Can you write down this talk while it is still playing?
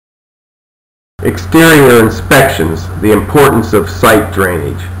Exterior inspections, the importance of site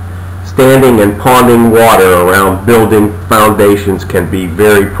drainage. Standing and ponding water around building foundations can be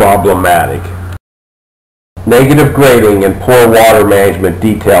very problematic. Negative grading and poor water management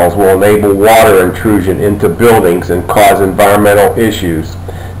details will enable water intrusion into buildings and cause environmental issues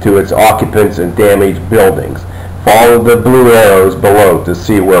to its occupants and damage buildings. Follow the blue arrows below to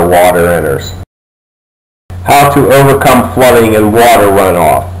see where water enters. How to overcome flooding and water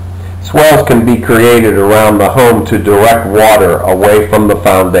runoff. Swells can be created around the home to direct water away from the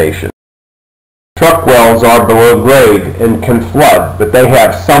foundation. Truck wells are below grade and can flood, but they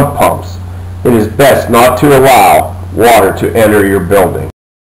have sump pumps. It is best not to allow water to enter your building.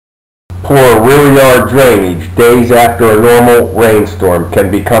 Poor rear yard drainage days after a normal rainstorm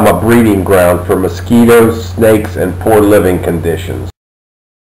can become a breeding ground for mosquitoes, snakes, and poor living conditions.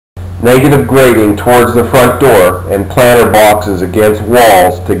 Negative grading towards the front door and planter boxes against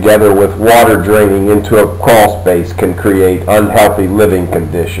walls together with water draining into a crawl space can create unhealthy living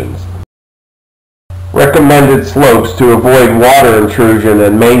conditions. Recommended slopes to avoid water intrusion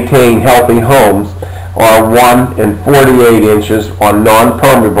and maintain healthy homes are 1 and 48 inches on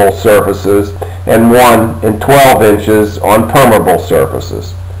non-permeable surfaces and 1 and 12 inches on permeable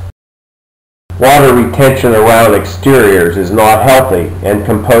surfaces. Water retention around exteriors is not healthy and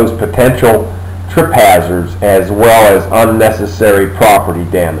can pose potential trip hazards as well as unnecessary property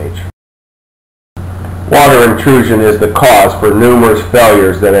damage. Water intrusion is the cause for numerous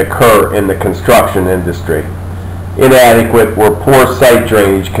failures that occur in the construction industry. Inadequate or poor site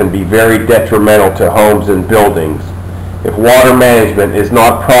drainage can be very detrimental to homes and buildings. If water management is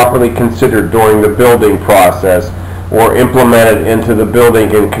not properly considered during the building process or implemented into the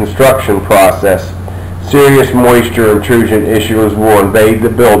building and construction process, serious moisture intrusion issues will invade the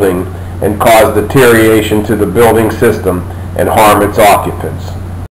building and cause deterioration to the building system and harm its occupants.